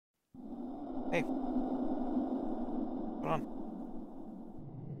Hey. Hold on.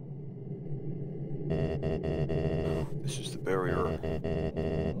 This is the barrier.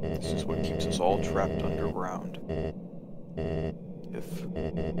 This is what keeps us all trapped underground. If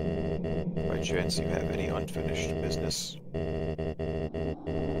by chance you have any unfinished business,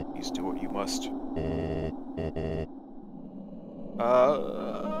 please do what you must.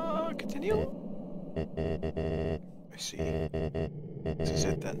 Continue? I see. This is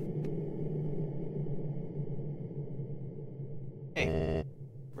it then. Hey,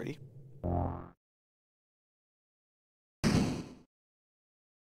 ready?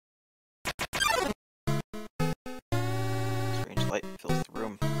 Strange light fills the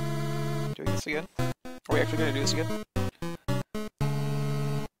room. Doing this again? Are we actually going to do this again?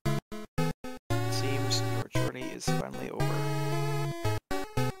 It seems your journey is finally over.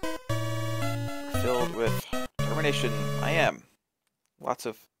 You're filled with determination. I am. Lots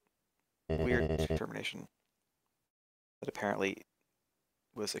of weird determination that apparently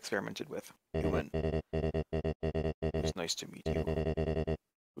was experimented with. Human. It was nice to meet you.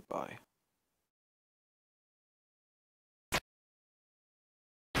 Goodbye.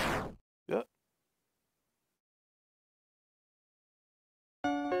 Yeah.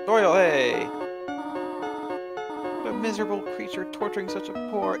 Doyle, hey! What a miserable creature torturing such a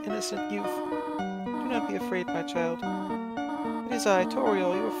poor, innocent youth. Do not be afraid, my child. It is I,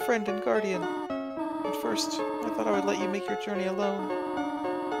 Toriel, your friend and guardian. At first, I thought I would let you make your journey alone.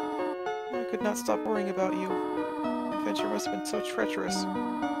 I could not stop worrying about you. The adventure must have been so treacherous.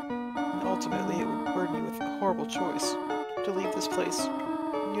 And ultimately, it would burden you with a horrible choice. To leave this place,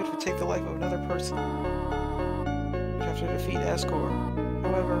 and you would take the life of another person. You would have to defeat Asgore.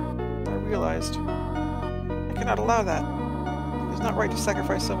 However, I realized I cannot allow that. It is not right to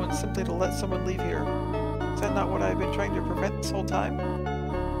sacrifice someone simply to let someone leave here. Is that not what I have been trying to prevent this whole time?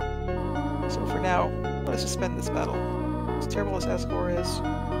 So for now, let us suspend this battle. As terrible as Asgore is,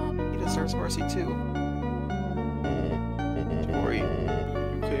 he deserves mercy too. Tori,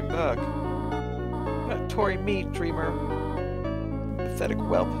 you came back. Not Tori me, dreamer. Pathetic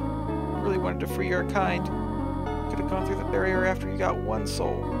whelp. You really wanted to free your kind. You could have gone through the barrier after you got one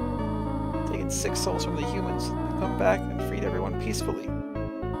soul. Taken 6 souls from the humans, and come back and freed everyone peacefully.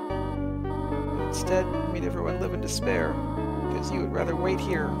 Instead, you made everyone live in despair, because you would rather wait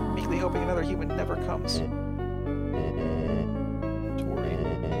here, meekly hoping another human never comes. Tori.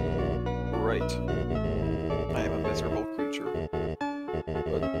 Right. I am a miserable creature. But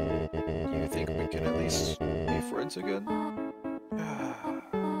do you think we can at least be friends again?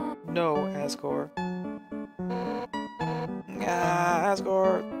 No, Asgore.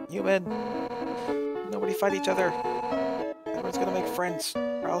 Asgore, human. Nobody fight each other. Everyone's gonna make friends,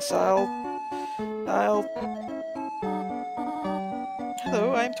 or else I'll...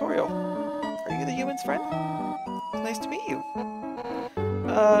 Hello, I'm Toriel. Are you the human's friend? Nice to meet you.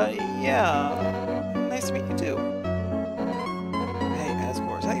 Yeah. Nice to meet you too. Hey,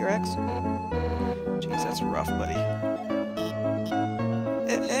 Asgore, is that your ex? Jeez, that's rough, buddy.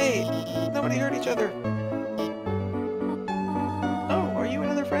 Hey, nobody hurt each other. Oh, are you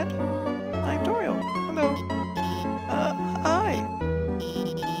another friend? I'm Toriel. Hello. Hi.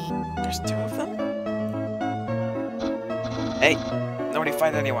 There's 2 of them? Hey, nobody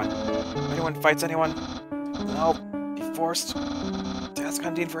fight anyone. If anyone fights anyone, I'll be forced to ask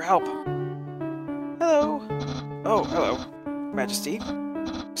Undine for help. Hello. Oh, hello, Majesty.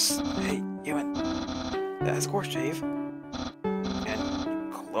 Psst, hey, human. Asgore shave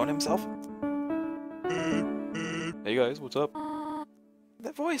and clone himself? Hey guys, what's up?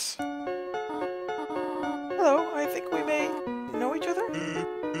 That voice. Hello, I think we may know each other?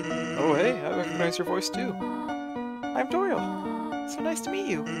 Oh hey, I recognize your voice too. I'm Toriel. So nice to meet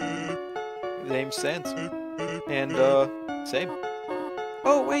you. Name's Sans. And, same.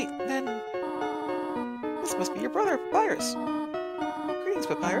 Oh wait, then... This must be your brother, Papyrus. Greetings,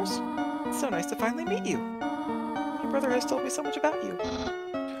 Papyrus. It's so nice to finally meet you. Your brother has told me so much about you.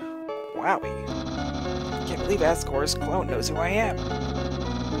 Wowie. I can't believe Asgore's clone knows who I am.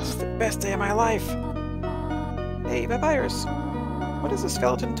 This is the best day of my life. Hey, Papyrus. What is the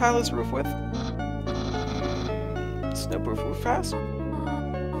skeleton tile his roof with? Snowproof roof pass?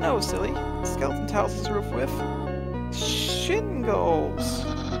 No, silly. Skeleton tiles his roof with shingles.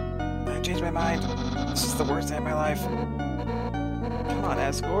 I changed my mind. This is the worst day of my life. Come on,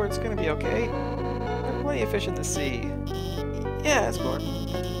 Asgore. It's gonna be okay. There are plenty of fish in the sea. Yeah, Asgore.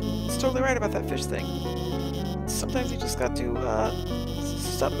 It's totally right about that fish thing. Sometimes you just got to,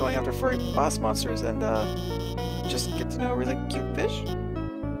 stop going after furry boss monsters and, just get to know a really cute fish.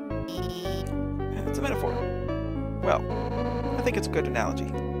 And it's a metaphor. Well, I think it's a good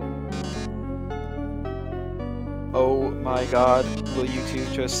analogy. Oh my god, will you two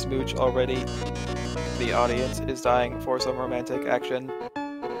just smooch already? The audience is dying for some romantic action.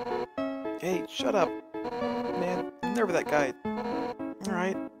 Hey, shut up. Man, I'm never that guy.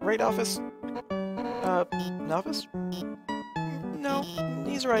 Alright, right, office? Novice? No,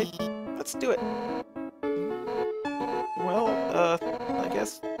 he's right. Let's do it. Well, I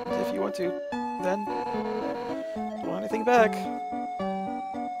guess if you want to, then don't want anything back.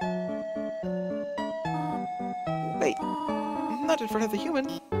 Wait, not in front of the human.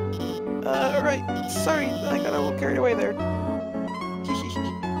 Right, sorry, I got a little carried away there.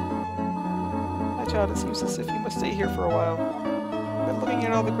 My child, it seems as if you must stay here for a while. But looking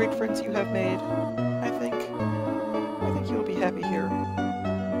at all the great friends you have made, I think you'll be happy here.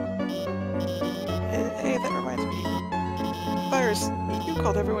 Hey, that reminds me. Virus, you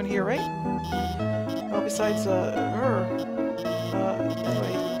called everyone here, right? Well, besides, her.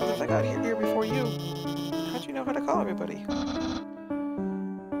 Anyway, if I got here before you, how'd you know how to call everybody?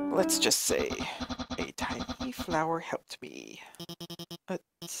 Let's just say, a tiny flower helped me. A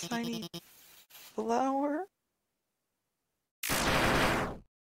tiny flower?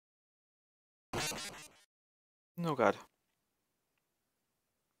 Oh god.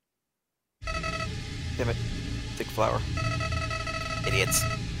 Damn it. Big flower. Idiots.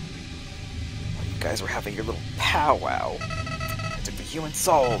 While you guys were having your little powwow, I took the human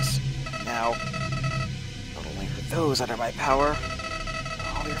souls. Now, not only are those under my power,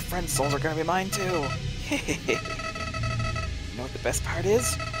 all your friends' souls are gonna be mine too. You know what the best part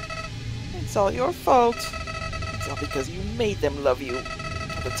is? It's all your fault. It's all because you made them love you.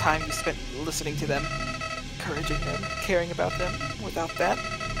 All the time you spent listening to them, encouraging them, caring about them. Without that,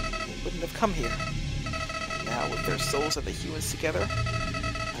 they wouldn't have come here. And now, with their souls and the humans together,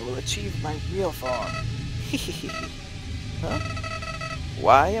 I will achieve my real form. Huh?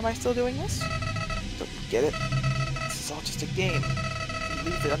 Why am I still doing this? Don't you get it? This is all just a game. If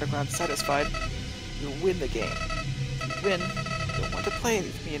you leave the underground satisfied, you'll win the game. If you win, you don't want to play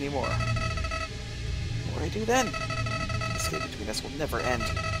with me anymore. What do I do then? The escape between us will never end.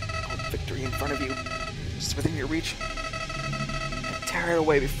 I'll hold victory in front of you, just within your reach, and tear it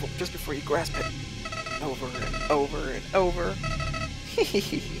away just before you grasp it. Over and over and over.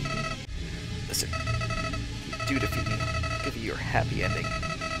 Listen, if you do defeat me, I'll give you your happy ending.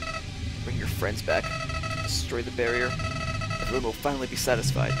 Bring your friends back, destroy the barrier, everyone will finally be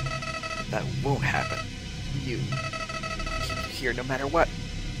satisfied. But that won't happen. You keep you here no matter what.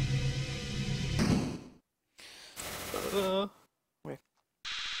 Wait.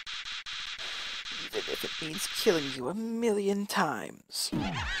 Even if it means killing you 1,000,000 times.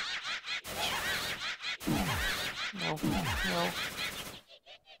 No, no.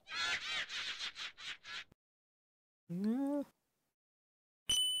 No.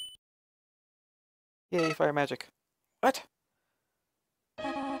 Yay, fire magic. What?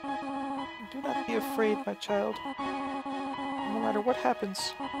 Do not be afraid, my child. No matter what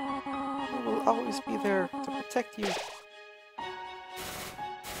happens, I will always be there to protect you.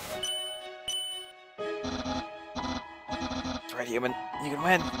 That's right, human. You can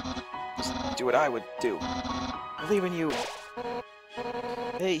win. Just do what I would do. I believe in you.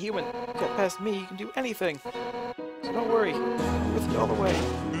 Hey, human, you got past me, you can do anything. So don't worry, I'm with you all the way.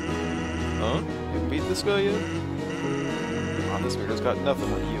 Huh? You beat this guy yet? Come on, this weirdo's got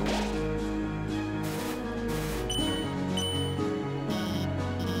nothing on you.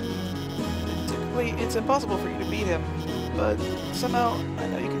 Typically, it's impossible for you to beat him, but somehow, I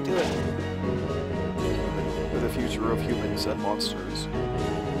know you can do it. For the future of humans and monsters,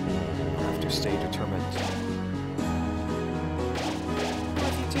 you'll have to stay determined.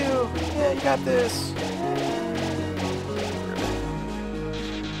 What do you do? Yeah, you got this!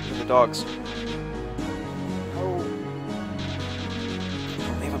 And the dogs. Oh.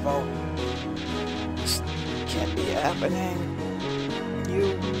 Unbelievable. This can't be happening.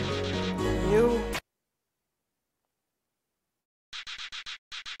 You.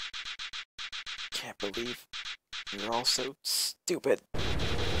 Can't believe you're all so stupid.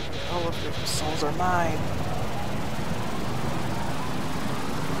 All of your souls are mine.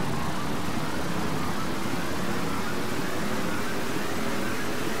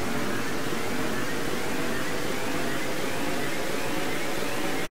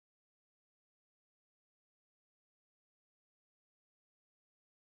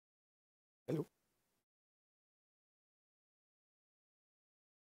 Hello?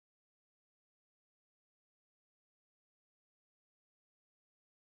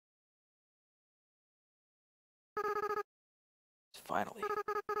 Finally.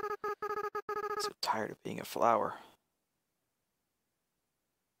 So tired of being a flower.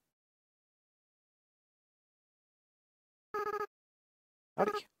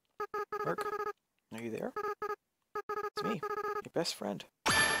 Howdy. Merc, are you there? It's me, your best friend.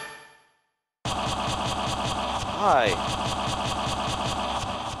 Hi!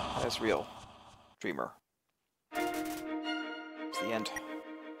 That's real. Dreamer. It's the end.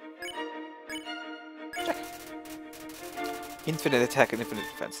 Check. Infinite attack and infinite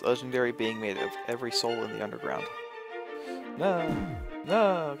defense. Legendary being made of every soul in the underground. No!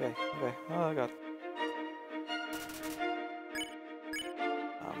 No! Okay, okay. Oh god.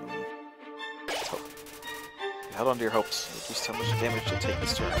 Let's hope. You held on to your hopes. Reduce how much damage you'll take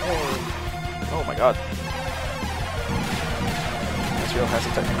this turn. Hey! Oh my god. Israel has a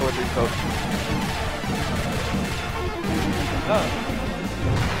technical dream code. Oh.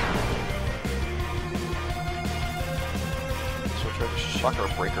 So we'll try the Shocker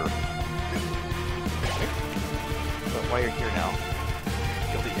Breaker. But while you're here now,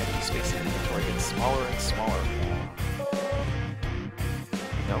 feel the empty space in the inventory gets smaller and smaller.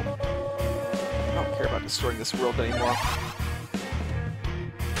 No. I don't care about destroying this world anymore.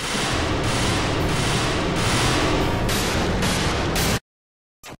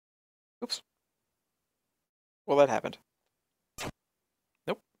 Oops. Well, that happened.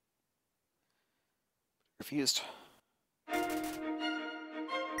 Nope. Refused.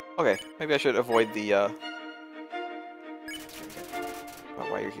 Okay, maybe I should avoid the, But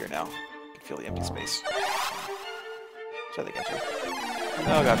while you're here now, you can feel the empty space. Try to get you.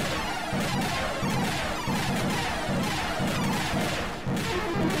 Oh god.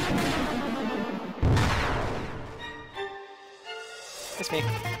 It's me.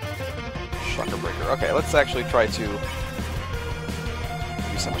 Shocker Breaker. Okay, let's actually try to do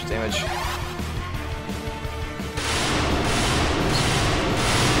so much damage.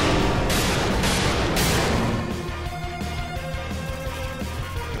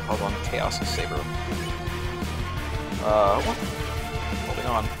 Hold on, Chaos Saber. Holding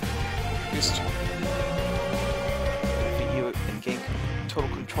on. Just defeat you and gain total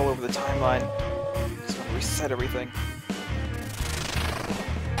control over the timeline. Just want to reset everything.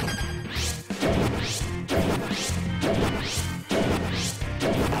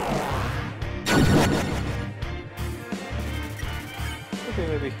 Okay,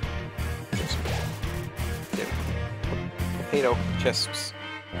 maybe. Potato chisps.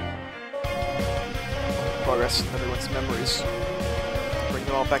 Progress in everyone's memories. Bring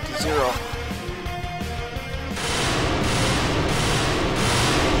them all back to zero.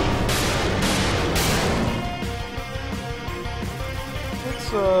 Let's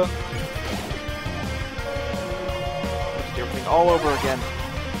do everything all over again.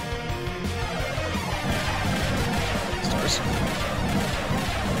 Stars.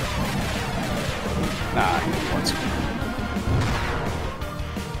 Nah, once.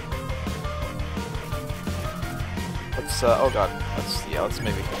 Let's, oh god, let's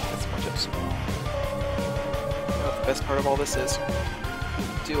maybe get some more chips. You know what the best part of all this is?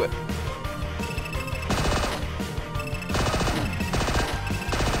 Do it.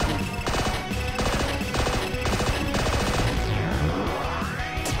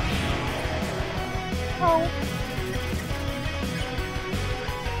 Oh.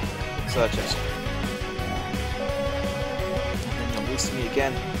 Let's, chips. And you'll lose to me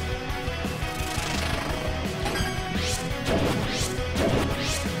again.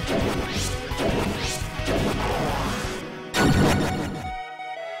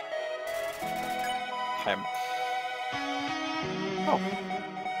 Oh.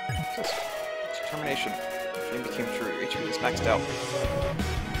 What's this? Determination. Dream became true. Your HP is maxed out.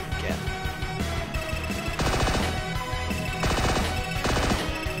 Again.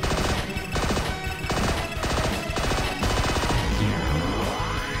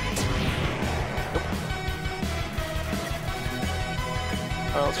 Nope.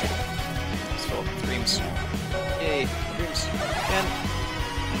 Oh, let's fill up with dreams. Yay, dreams. Again.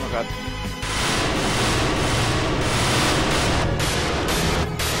 Oh god.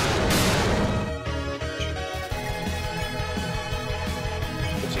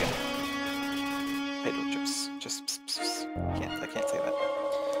 I can't say that.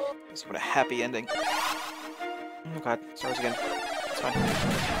 Just what a happy ending. Oh god, stars again. It's fine.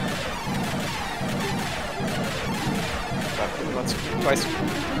 Once, twice.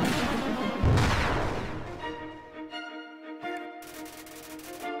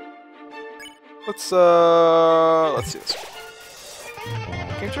 Let's do this.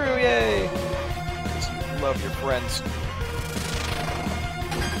 Came true, yay! Because you love your friends.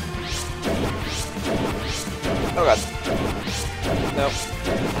 Oh god. Nope.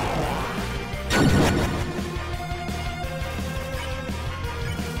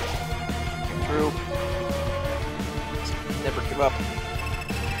 Came true. Never give up.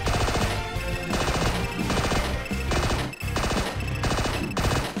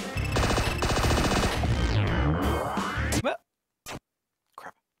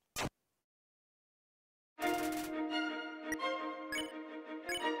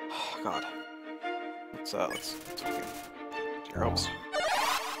 let's okay. Your hopes. Do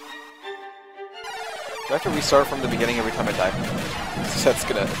I have to restart from the beginning every time I die? That's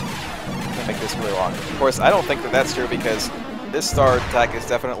gonna make this really long. Of course, I don't think that that's true because this star attack is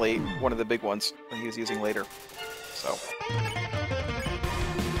definitely one of the big ones that he was using later. So,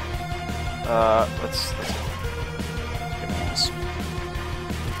 let's get this.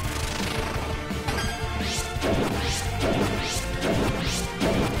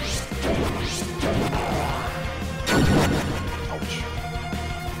 Ouch.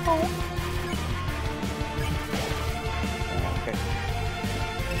 Oh. Okay.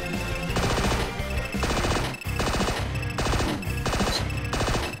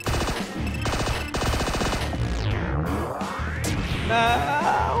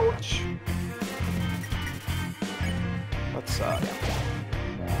 Ouch. Let's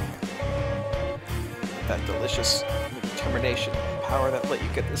that delicious determination power that let you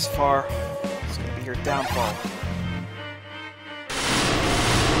get this far. It's gonna be your downfall.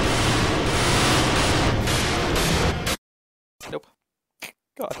 Nope.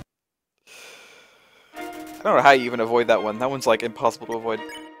 God. I don't know how you even avoid that one. That one's like impossible to avoid.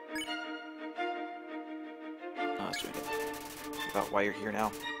 Oh, let's drink it. About why you're here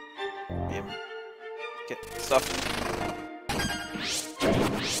now. Get stuff.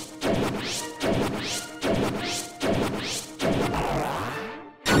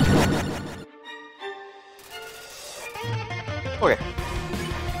 Okay.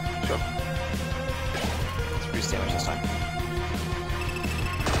 Sure. Let's reduce damage this time.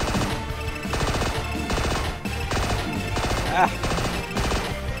 Ah!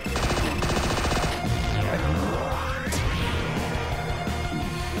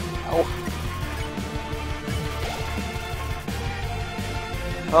 Ow.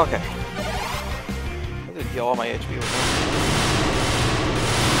 Okay. I did heal all my HP with that.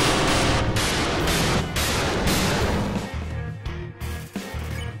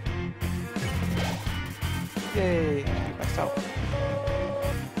 Yay! Maxed out.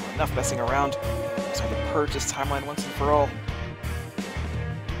 Enough messing around. So I can purge this timeline once and for all.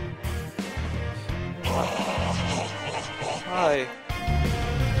 Hi.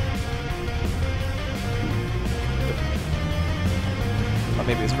 Oh,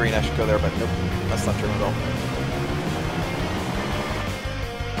 maybe it's green, I should go there, but nope, that's not true at all.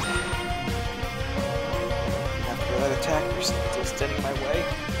 After that attack, you're still standing in my way.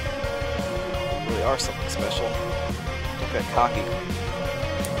 You really are something special. Don't get cocky.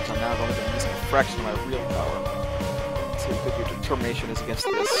 So now I've only been using a fraction of my real power. Let's see how good your determination is against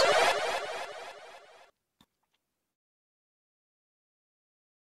this.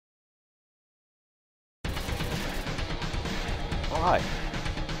 Oh, hi.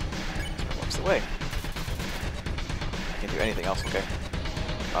 Walks away. I can't do anything else, okay.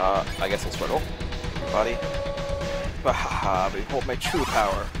 I guess I'll struggle. Your body. Bahaha, behold my true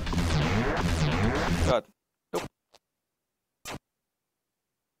power. God. Nope.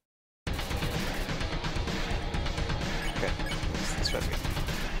 Okay, let's try this again.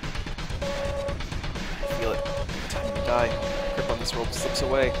 Feel it. Every time you die, grip on this rope slips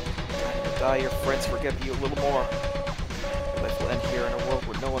away. Every time you die, your friends forget you a little more. Your life will end here in a world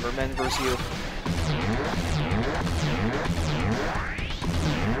where no one remembers you.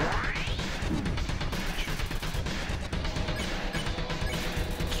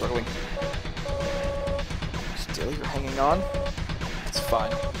 Struggling. Still, you're hanging on? It's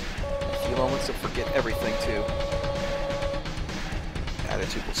fine. In a few moments, you'll forget everything, too.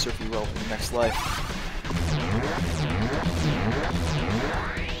 Attitude will serve you well in your next life.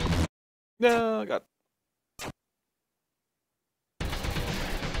 No, God.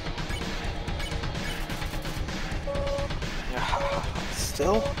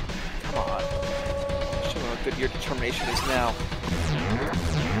 Still? Come on. Show how good your determination is now.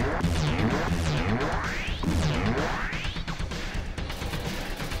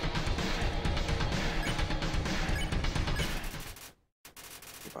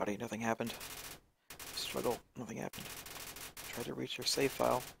 Your body, nothing happened. Struggle, nothing happened. Try to reach your save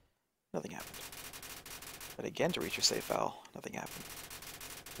file, nothing happened. But again to reach your save file, nothing happened.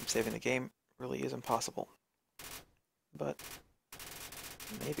 Saving the game really is impossible. But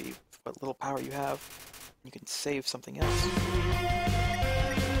maybe with what little power you have, you can save something else.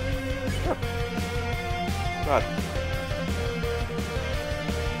 Sure. God.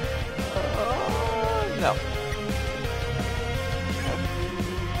 No.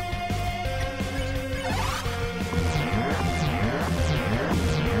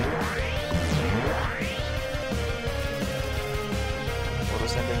 Photo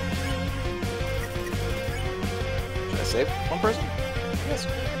sending. Should I save one person? Yes.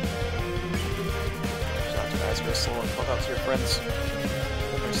 Azrael's soul and called out to your friends.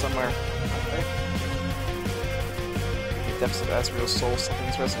 In there somewhere. Okay. In the depths of Azrael's soul,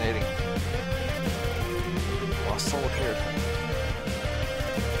 something's resonating. Lost soul appeared.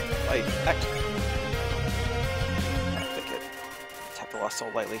 Light, act! Activate it. Tap the lost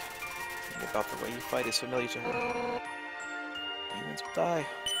soul lightly. Thinking about the way you fight is familiar to her. Demons will die.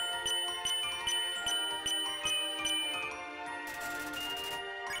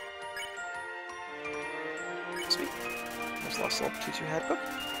 Sweet. There's lost soul teach you how to cook.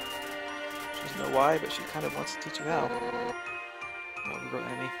 She doesn't know why, but she kind of wants to teach you how. Oh, we wrote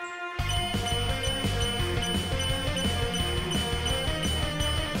enemy.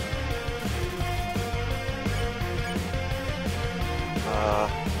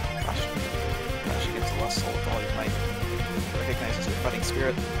 Crash against the lost soul with all your might. It recognizes your fighting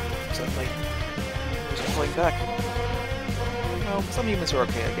spirit. Suddenly, there's a pulling back. Well, some humans are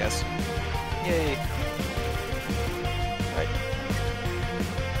okay, I guess. Yay. Right.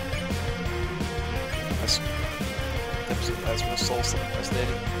 Depths of Azrael's soul, something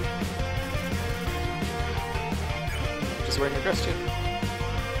resonating. Just wearing your dress, too.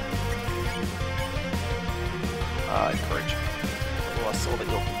 Encourage. The lost soul that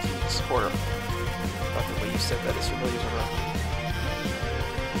you'll continue to support her. About the way you said that is familiar to her.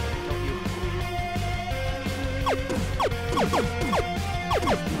 Don't you?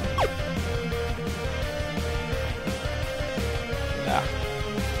 Ah.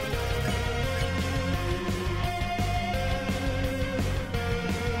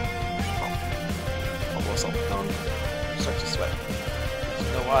 Oh. Almost all gone. Start to sweat. You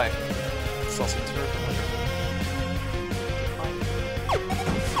know why? This all seems very familiar.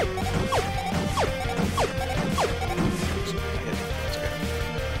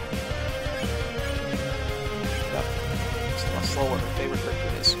 What her favorite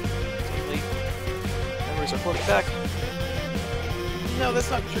cartoon is. Suddenly, memories are floating back. No,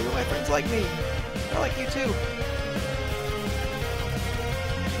 that's not true. My friends like me. I like you too.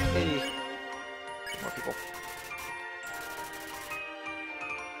 Hey. More people.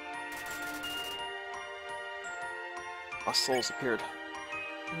 Lost souls appeared.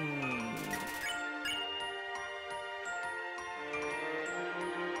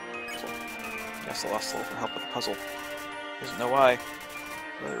 Ask the lost soul for help with the puzzle. Doesn't know why.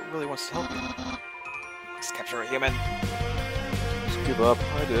 Really wants to help you. Let's capture a human. Just give up.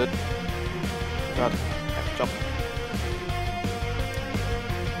 I did. Oh god. I have to jump.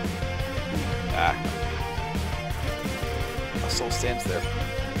 Ah. A soul stands there.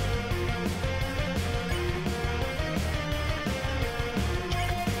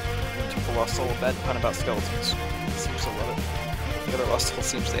 You took the lost soul a bad pun about skeletons. He seems to love it. The other lost soul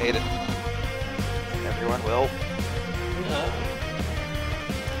seems to hate it. Everyone will.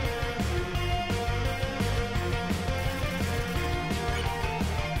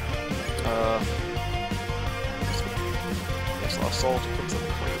 Yes, lost soul to put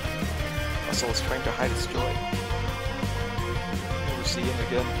something for you. Lost soul is trying to hide its joy. Never see him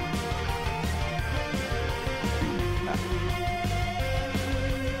again. Ah.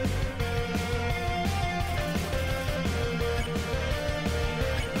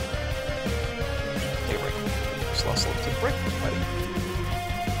 Take a break. Just lost soul to take a break from fighting.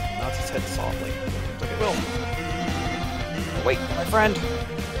 Nods his head softly. Looks like it will. Wait, my friend! I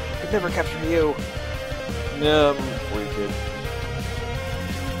could never capture you. No, before you did.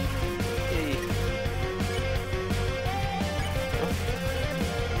 Yay.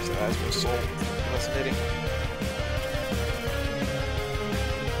 His eyes were soul. Resonating.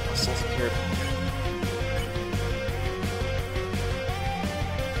 My soul's appeared.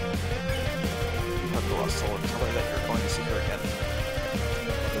 Hug the lost soul and tell her that you're going to see her again.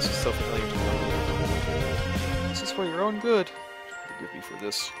 This is so familiar to her. This is for your own good. Forgive me for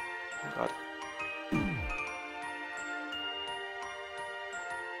this. Oh god.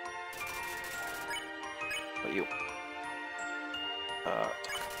 But you. Talk.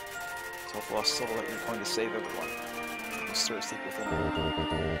 Tell the lost soul that you're going to save everyone. You stir a secret within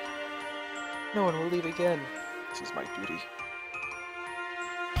her. No one will leave again. This is my duty.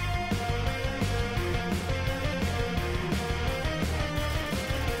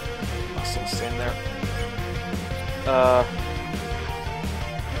 Lost soul stand there.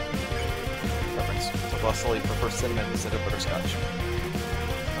 Preference. The lost soul you prefer cinnamon instead of butterscotch.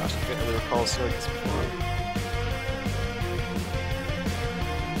 I can't really recall a story like this before.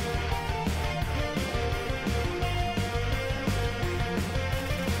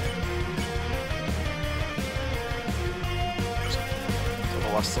 So the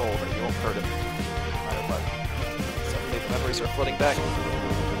lost soul that you won't hurt him, no matter what. Suddenly the memories are floating back.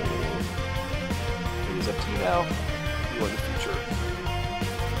 is up to you now. You are the future.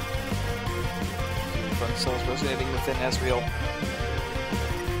 Front cells resonating within Asriel.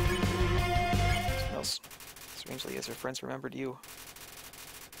 Smells strangely as her friends remembered you.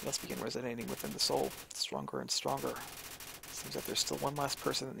 You must begin resonating within the soul, stronger and stronger. Seems that there's still one last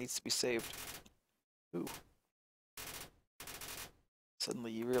person that needs to be saved. Who?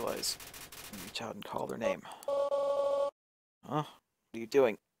 Suddenly you realize. You reach out and call their name. Huh? What are you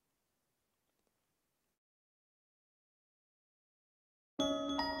doing?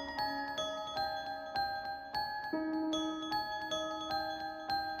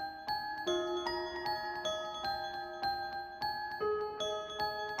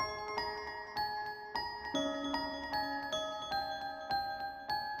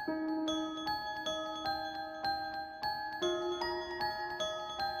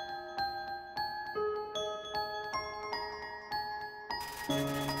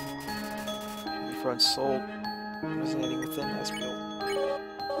 Front soul resonating within Asriel.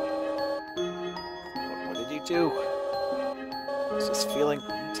 What did you do? What's this feeling?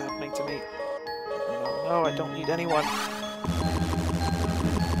 What's happening to me? No, I don't need anyone.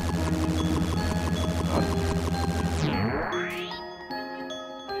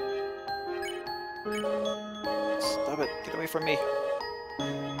 Stop it. Get away from me.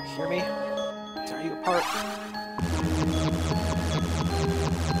 Hear me? Tear you apart.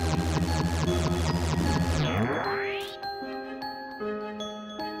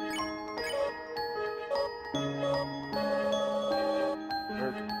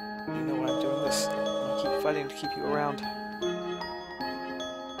 To keep you around.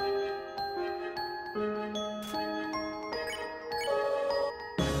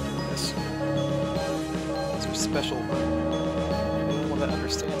 Yes. You're special. You're the only one that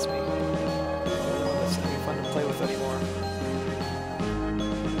understands me. You're the only one that's not fun to play with anymore.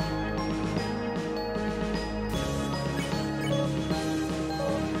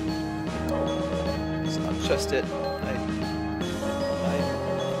 No, it's not just it.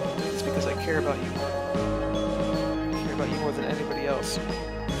 It's because I care about you. About you more than anybody else. Ready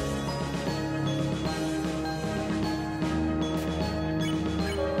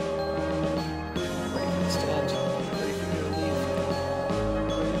to stand, ready for you to leave,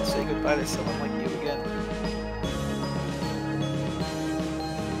 ready to say goodbye to someone like you again.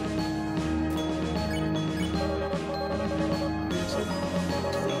 So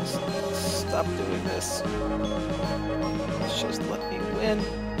please stop doing this. Just let me win.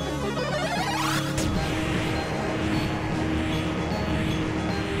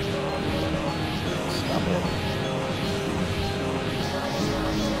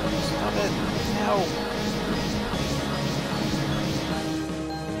 Stop it now.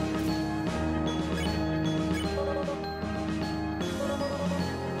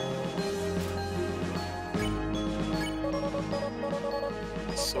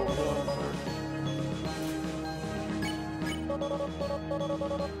 So long.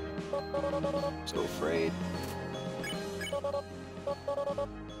 So afraid.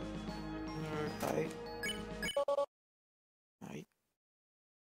 Hi.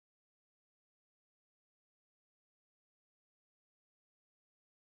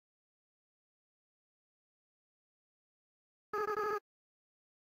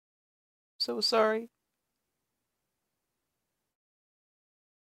 So sorry.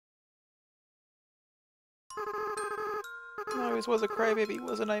 I always was a crybaby,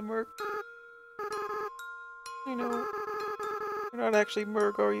 wasn't I, Merg? I know. You're not actually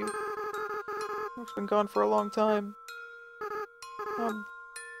Merg, are you? Merg's been gone for a long time. What?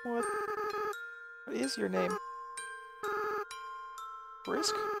 What is your name?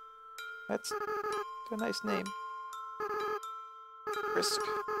 Brisk? That's a nice name. Brisk.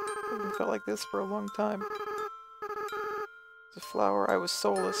 I haven't felt like this for a long time. As a flower, I was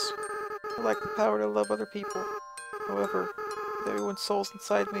soulless. I lacked the power to love other people. However, with everyone's souls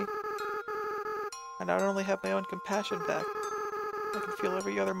inside me, I not only have my own compassion back, I can feel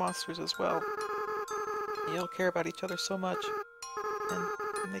every other monster's as well. They all care about each other so much,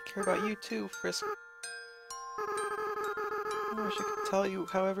 and they care about you too, Frisk. I wish I could tell you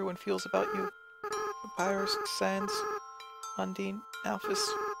how everyone feels about you. Papyrus, Sans, Undine, Alphys,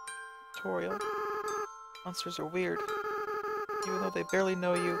 Toriel. Monsters are weird. Even though they barely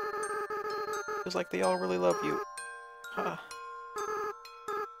know you, it feels like they all really love you. Huh.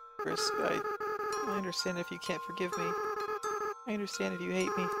 Frisk, I understand if you can't forgive me. I understand if you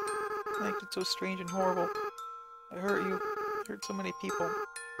hate me. I acted so strange and horrible. I hurt you. I hurt so many people.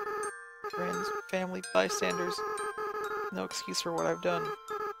 Friends, family, bystanders. No excuse for what I've done.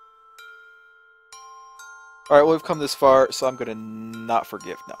 Alright, well, we've come this far, so I'm gonna not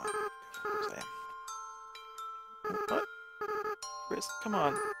forgive. No. Frisk, come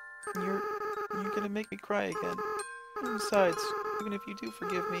on. You're gonna make me cry again. And besides, even if you do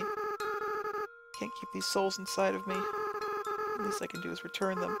forgive me, I can't keep these souls inside of me. The least I can do is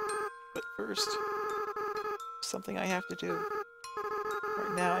return them. But first, something I have to do.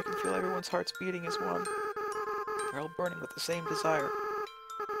 Right now, I can feel everyone's hearts beating as one. They're all burning with the same desire.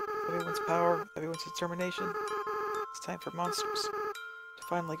 Everyone's power, everyone's determination. It's time for monsters to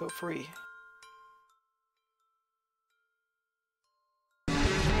finally go free.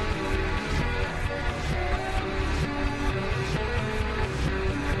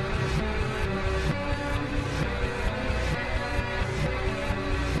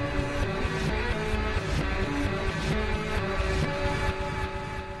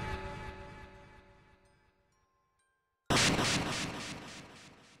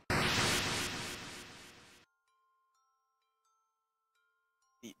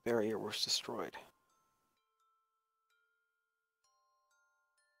 The barrier was destroyed.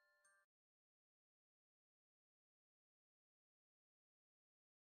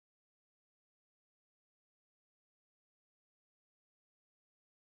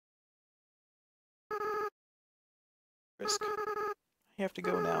 Frisk, I have to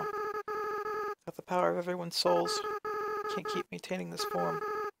go now. Without the power of everyone's souls, I can't keep maintaining this form.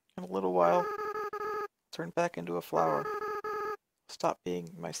 In a little while, I'll turn back into a flower. Stop being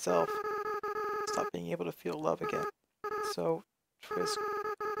myself. Stop being able to feel love again. So, Frisk,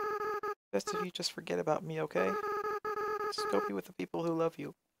 best if you just forget about me, okay? Just go be with the people who love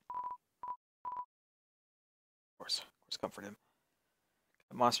you. Of course, comfort him.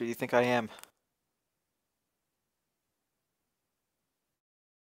 What monster do you think I am?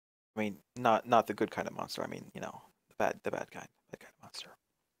 I mean, not the good kind of monster. I mean, you know, the bad kind of monster.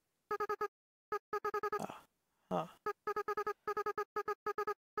 Huh.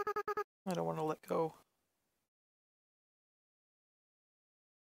 I don't want to let go.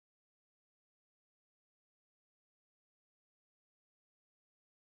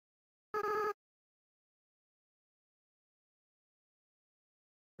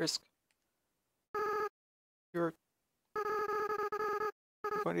 Frisk, you're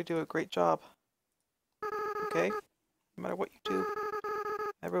going to do a great job. Okay? No matter what you do,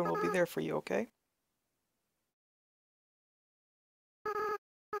 everyone will be there for you, okay?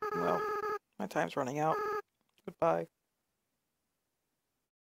 Well, my time's running out. Goodbye.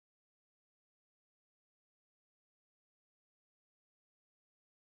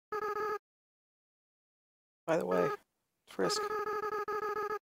 By the way, Frisk,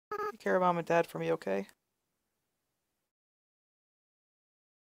 take care of Mom and Dad for me, okay?